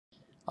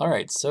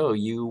Alright, so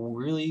you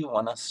really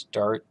want to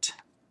start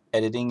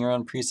editing your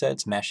own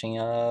presets, mashing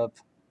up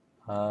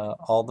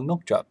all the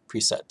Milkdrop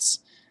presets.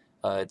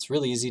 It's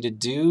really easy to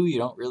do. You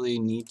don't really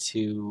need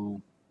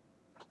to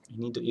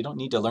you don't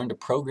need to learn to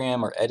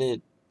program or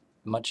edit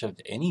much of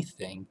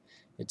anything.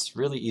 It's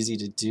really easy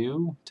to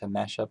do, to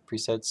mash up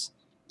presets.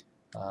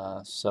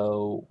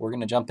 So we're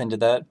going to jump into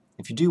that.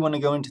 If you do want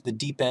to go into the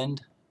deep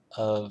end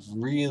of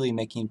really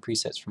making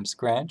presets from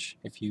scratch,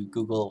 if you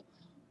Google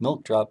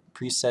Milkdrop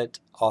Preset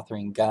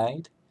Authoring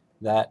Guide,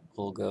 that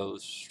will go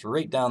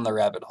straight down the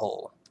rabbit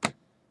hole.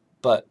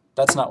 But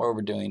that's not what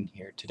we're doing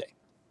here today.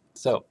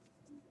 So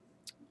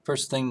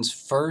first things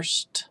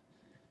first,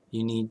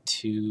 you need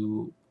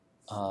to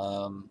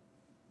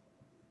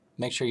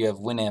make sure you have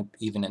Winamp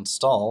even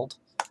installed.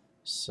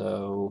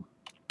 So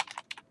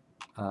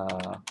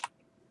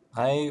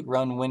I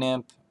run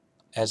Winamp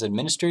as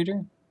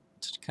administrator.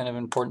 It's kind of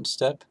an important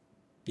step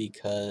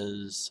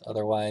because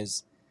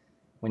otherwise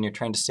when you're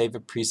trying to save a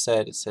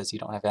preset it says you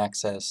don't have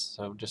access,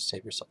 so just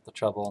save yourself the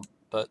trouble.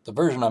 But the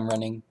version I'm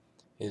running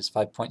is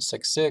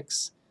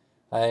 5.66.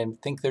 I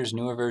think there's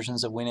newer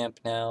versions of Winamp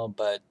now,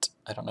 but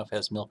I don't know if it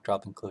has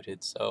Milkdrop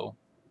included, so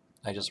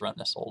I just run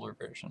this older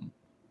version.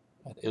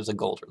 It was a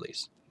gold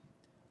release.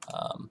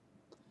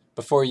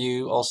 Before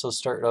you also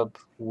start up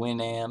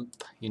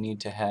Winamp, you need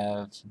to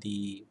have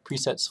the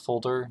presets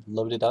folder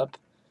loaded up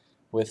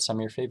with some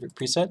of your favorite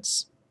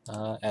presets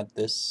at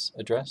this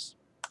address.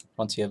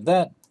 Once you have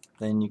that,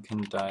 then you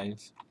can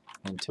dive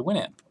into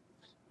Winamp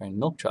or in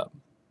Milkdrop.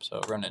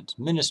 So run as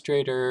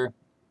administrator.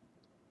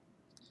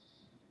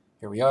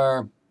 Here we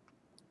are.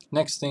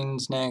 Next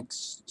things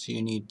next, so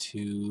you need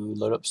to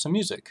load up some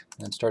music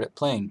and start it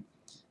playing.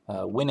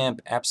 Winamp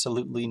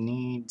absolutely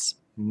needs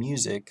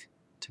music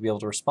to be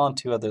able to respond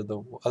to,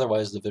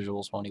 otherwise the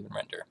visuals won't even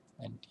render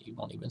and you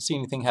won't even see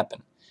anything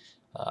happen.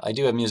 I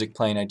do have music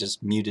playing, I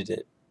just muted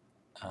it.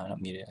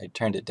 Not muted, I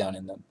turned it down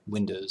in the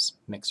Windows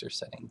mixer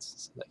settings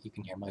so that you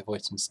can hear my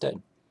voice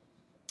instead.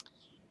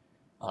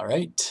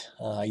 Alright,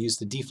 I use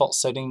the default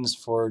settings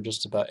for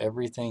just about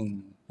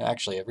everything,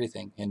 actually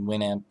everything, in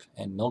Winamp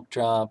and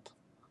Milkdrop.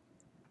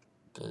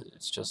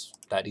 It's just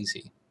that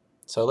easy.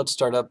 So let's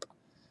start up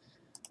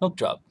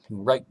Milkdrop.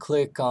 Right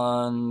click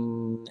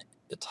on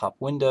the top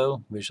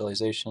window,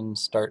 visualization,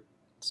 start,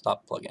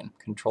 stop plugin,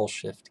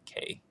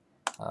 Control-Shift-K.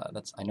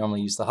 I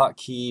normally use the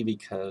hotkey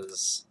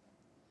because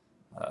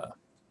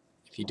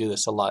if you do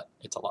this a lot,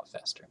 it's a lot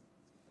faster.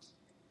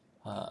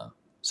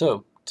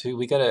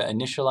 We gotta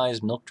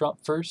initialize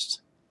Milkdrop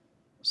first.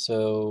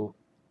 So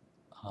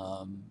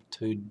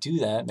to do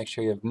that, make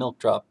sure you have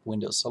Milkdrop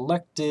window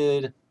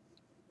selected.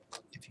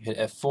 If you hit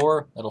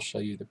F4, that'll show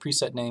you the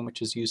preset name,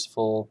 which is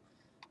useful.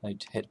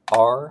 Hit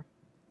R,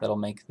 that'll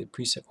make the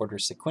preset order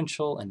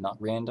sequential and not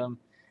random.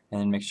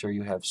 And then make sure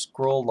you have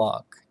scroll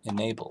lock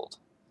enabled.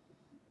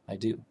 I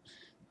do.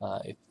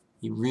 If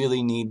you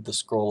really need the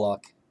scroll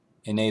lock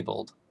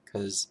enabled,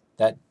 because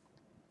that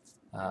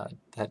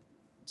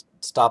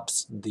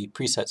stops the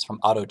presets from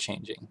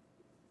auto-changing.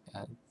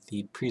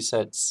 The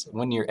presets,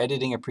 when you're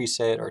editing a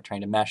preset or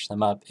trying to mash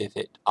them up, if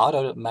it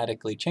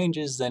automatically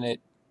changes, then it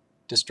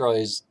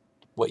destroys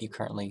what you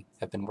currently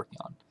have been working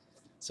on.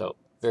 So,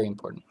 very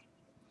important.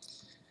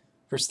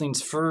 First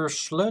things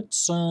first,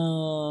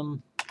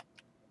 you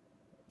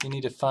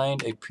need to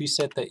find a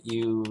preset that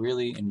you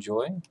really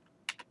enjoy.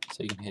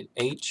 So you can hit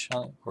H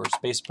or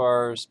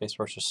spacebar.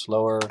 Spacebar is just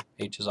slower.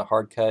 H is a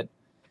hard cut.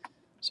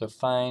 So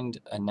find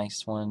a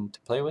nice one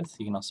to play with.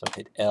 You can also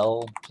hit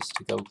L just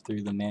to go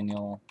through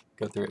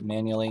it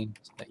manually.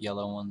 So that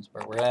yellow one's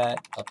where we're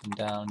at, up and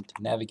down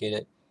to navigate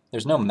it.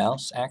 There's no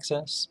mouse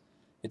access.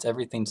 It's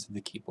everything through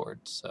the keyboard.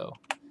 So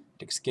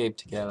hit escape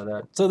to get out of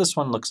that. So this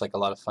one looks like a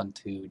lot of fun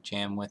to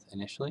jam with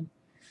initially.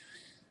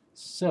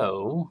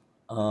 So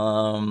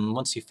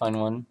once you find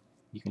one,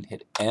 you can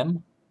hit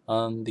M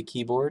on the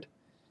keyboard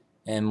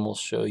and we'll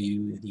show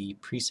you the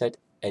preset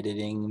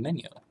editing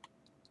menu.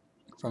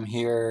 From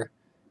here,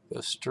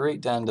 go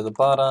straight down to the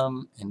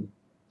bottom and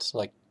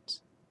select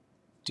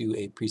do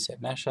a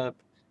preset mashup,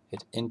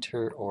 hit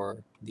enter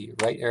or the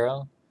right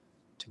arrow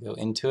to go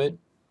into it.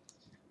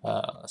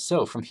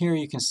 So from here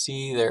you can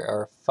see there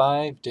are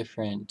 5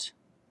 different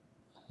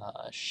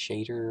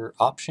shader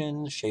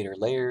options, shader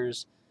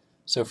layers.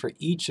 So for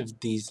each of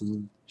these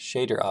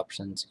shader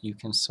options you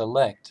can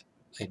select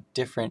a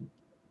different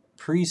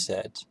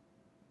preset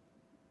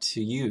to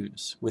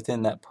use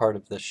within that part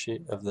of the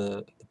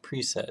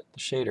preset, the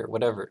shader,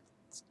 whatever.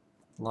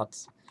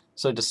 Lots.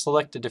 So to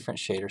select a different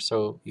shader,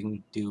 so you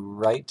can do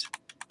right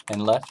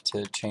and left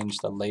to change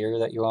the layer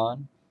that you're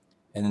on,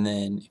 and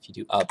then if you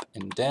do up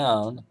and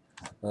down,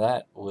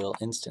 that will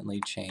instantly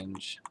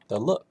change the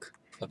look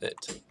of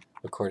it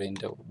according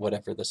to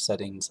whatever the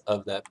settings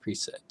of that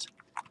preset.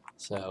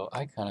 So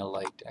I kind of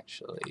liked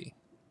actually,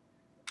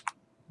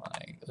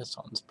 this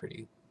one's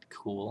pretty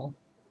cool.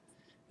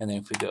 And then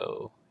if we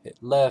go hit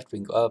left, we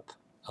can go up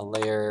a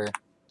layer,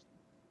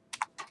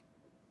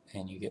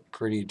 and you get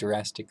pretty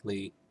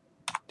drastically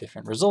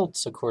different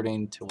results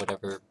according to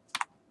whatever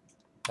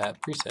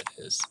that preset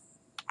is.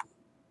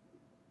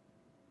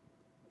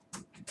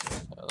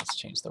 Let's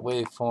change the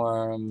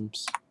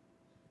waveforms.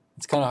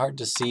 It's kind of hard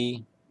to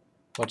see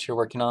what you're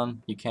working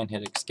on. You can't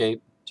hit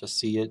escape, just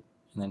see it,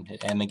 and then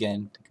hit M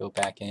again to go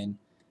back in,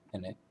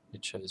 and it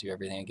shows you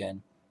everything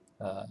again.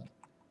 And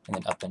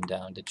then up and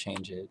down to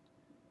change it.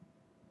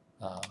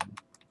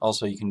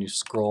 Also, you can do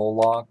scroll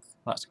lock,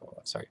 not scroll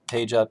lock, sorry,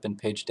 page up and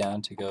page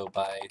down to go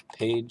by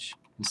page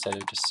instead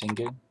of just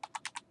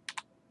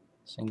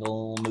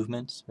single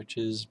movements, which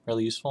is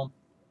really useful.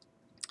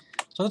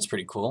 So that's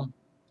pretty cool.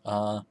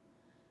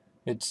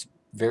 It's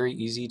very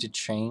easy to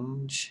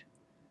change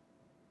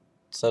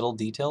subtle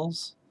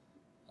details.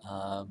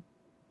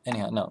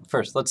 Anyhow, no,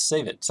 first let's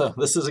save it. So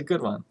this is a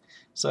good one.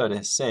 So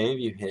to save,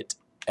 you hit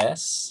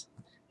S,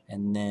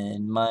 and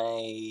then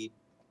my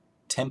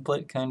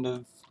template kind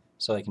of,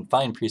 so I can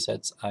find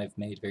presets I've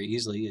made very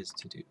easily, is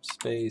to do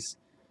space,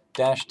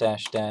 dash,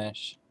 dash,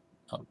 dash.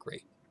 Oh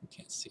great, we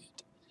can't see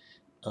it.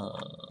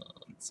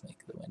 Let's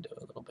make the window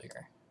a little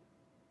bigger.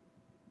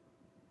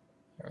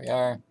 There we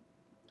are.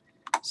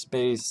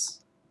 Space,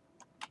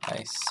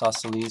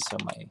 isosceles, so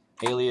my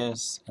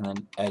alias, and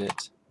then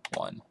edit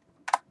 1.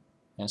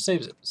 And it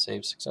saves it.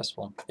 Save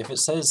successful. If it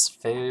says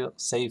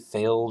save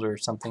failed or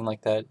something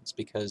like that, it's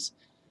because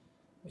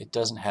it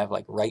doesn't have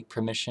like write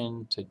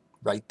permission to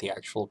write the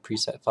actual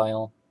preset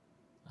file.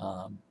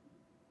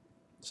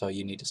 So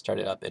you need to start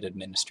it up at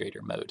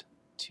administrator mode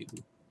to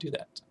do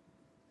that.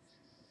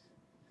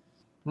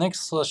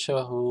 Next, let's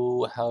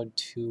show how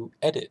to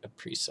edit a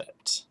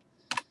preset.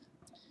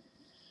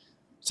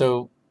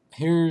 So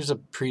here's a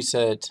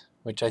preset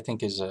which I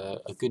think is a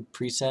good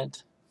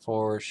preset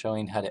for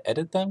showing how to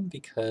edit them,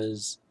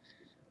 because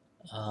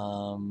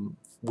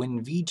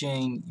when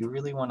VJing, you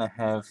really want to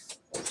have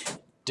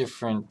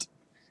different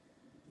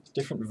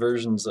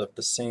versions of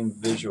the same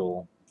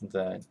visual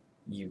that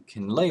you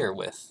can layer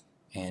with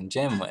and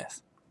jam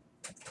with.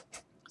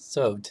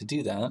 So to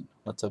do that,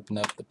 let's open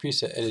up the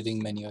preset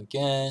editing menu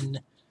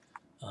again.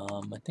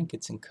 I think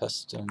it's in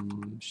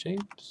custom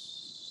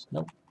shapes.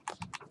 Nope.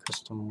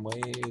 Custom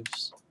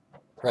waves.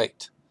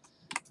 Right.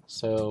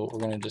 So we're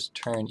going to just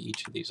turn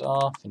each of these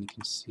off, and you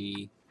can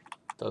see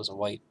those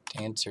white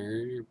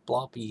dancer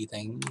bloppy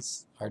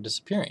things are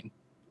disappearing.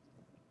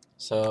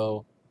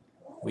 So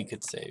we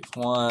could save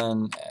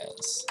one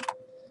as,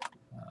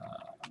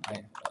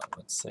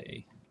 let's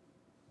say,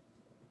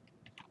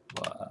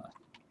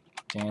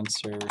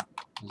 dancer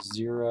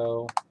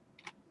 0.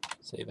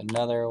 Save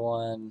another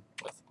one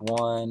with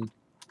 1,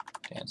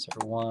 dancer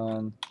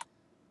 1.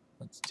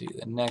 Let's do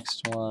the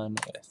next one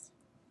with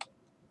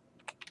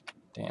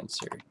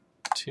dancer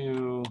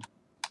 2,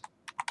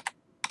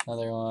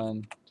 another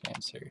one,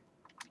 dancer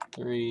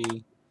 3,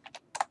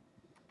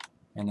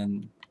 and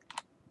then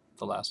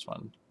the last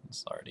one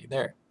is already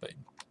there, but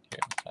here,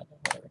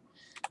 whatever,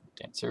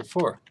 dancer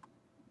 4.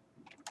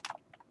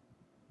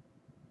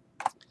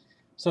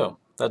 So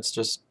that's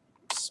just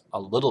a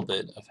little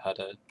bit of how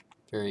to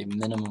very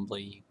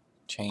minimally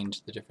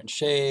change the different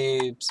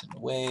shapes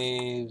and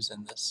waves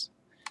and this.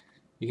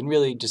 You can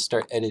really just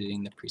start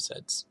editing the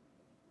presets.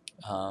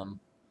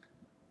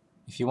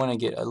 If you want to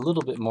get a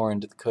little bit more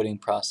into the coding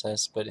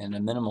process, but in a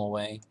minimal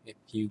way, if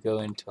you go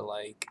into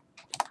like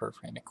per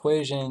frame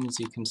equations,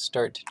 you can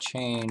start to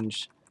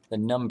change the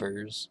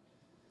numbers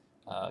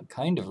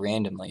kind of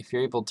randomly. If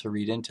you're able to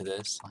read into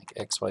this, like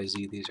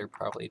XYZ, these are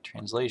probably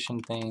translation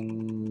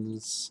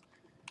things.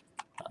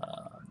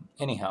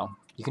 Anyhow,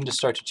 you can just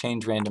start to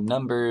change random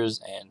numbers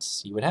and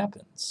see what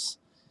happens.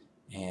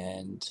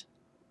 And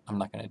I'm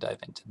not going to dive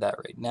into that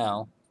right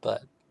now,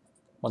 but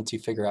once you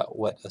figure out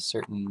what a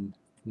certain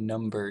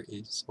number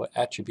is, what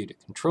attribute it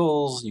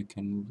controls, you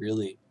can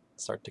really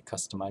start to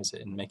customize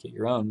it and make it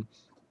your own.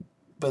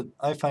 But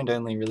I find I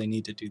only really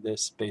need to do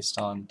this based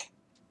on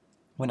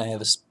when I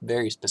have a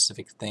very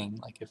specific thing,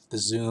 like if the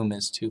zoom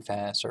is too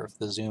fast, or if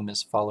the zoom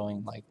is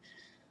following, like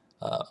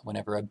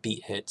whenever a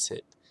beat hits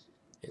it,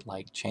 it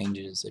like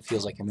changes, it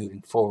feels like you're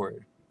moving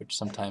forward, which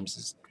sometimes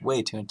is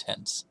way too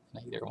intense,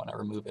 and I either want to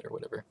remove it or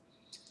whatever.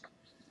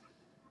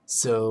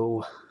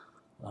 So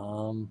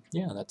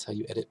yeah, that's how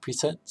you edit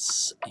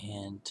presets,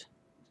 and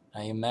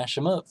I mash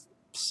them up.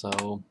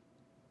 So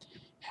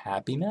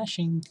happy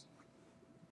mashing!